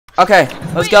Okay,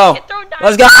 let's go.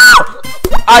 Let's go.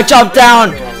 I jumped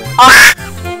down. Ah!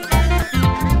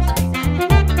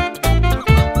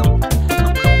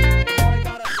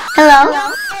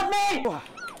 Hello?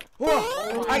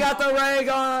 Whoa, I got the ray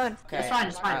gun. Okay, It's fine,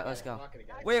 it's fine. Alright, let's go.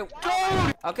 Wait.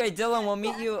 Okay, Dylan, we'll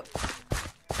meet you.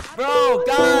 Bro,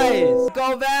 guys,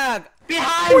 go back.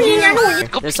 Behind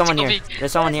you! There's someone here.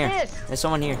 There's someone here. There's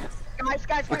someone here. Guys,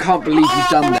 I can't believe you've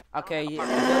done that. Okay.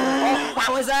 Oh, what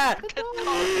was that?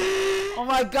 Oh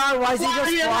my God, why is he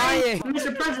just flying?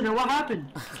 Mr. President, what happened?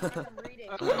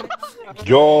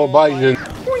 Joe Biden.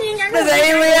 There's an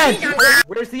alien.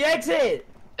 Where's the exit?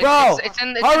 Bro, it's hurry,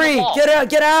 in the wall.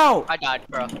 get out. I died,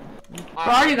 bro. Where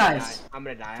are you guys? I'm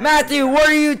gonna die. Matthew, what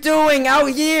are you doing out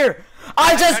here?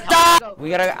 I just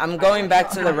died. I'm going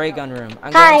back to the ray gun room.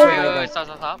 I'm going to the ray gun. Wait,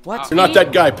 stop. What? You're not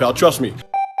that guy, pal. Trust me.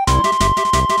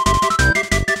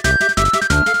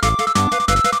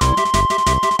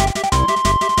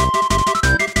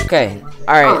 Okay,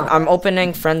 alright, I'm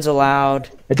opening friends allowed.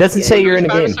 It doesn't say you're in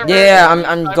the game. Yeah,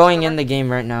 I'm going in the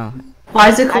game right now. Why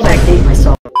is it called I hate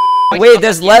myself? Wait,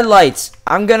 there's LED lights.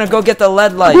 I'm gonna go get the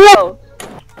LED lights. Bro!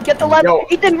 Get the left.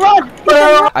 Ethan, run! Ethan,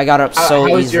 run! I got up so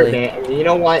How was your easily. day? You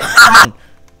know what?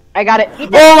 I got it. Ethan.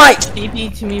 Oh my!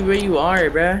 TP to me where you are,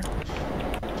 bruh.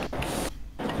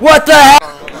 What the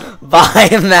hell? Bye,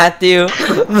 Matthew.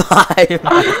 Bye.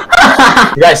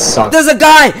 You guys suck. There's a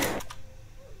guy!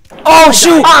 Oh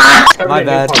shoot! My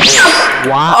bad.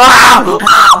 Wow.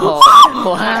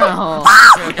 Wow.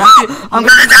 I'm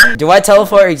gonna. Do I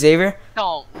teleport Xavier?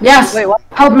 No. Yes! Wait, what?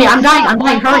 Help me, I'm dying,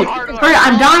 hurry! Hurry,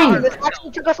 I'm dying! This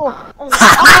actually took us a long.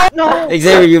 No!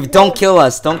 Xavier, you don't kill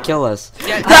us. Don't kill us.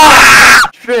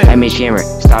 Miss Hammer,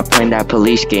 stop playing that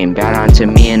police game. Bow down to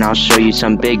me and I'll show you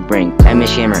some big brain.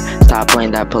 Miss Hammer, stop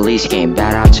playing that police game. Bow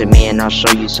down to me and I'll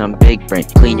show you some big brain.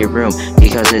 Clean your room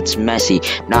because it's messy.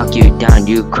 Knock you down,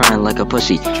 you crying like a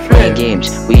pussy. Playing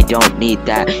games, we don't need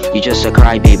that. You just a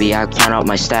crybaby, I count out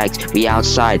my stacks. We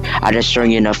outside, I destroy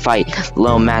you in a fight.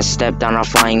 Lil' Matt step down, I'm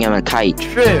flying in a kite.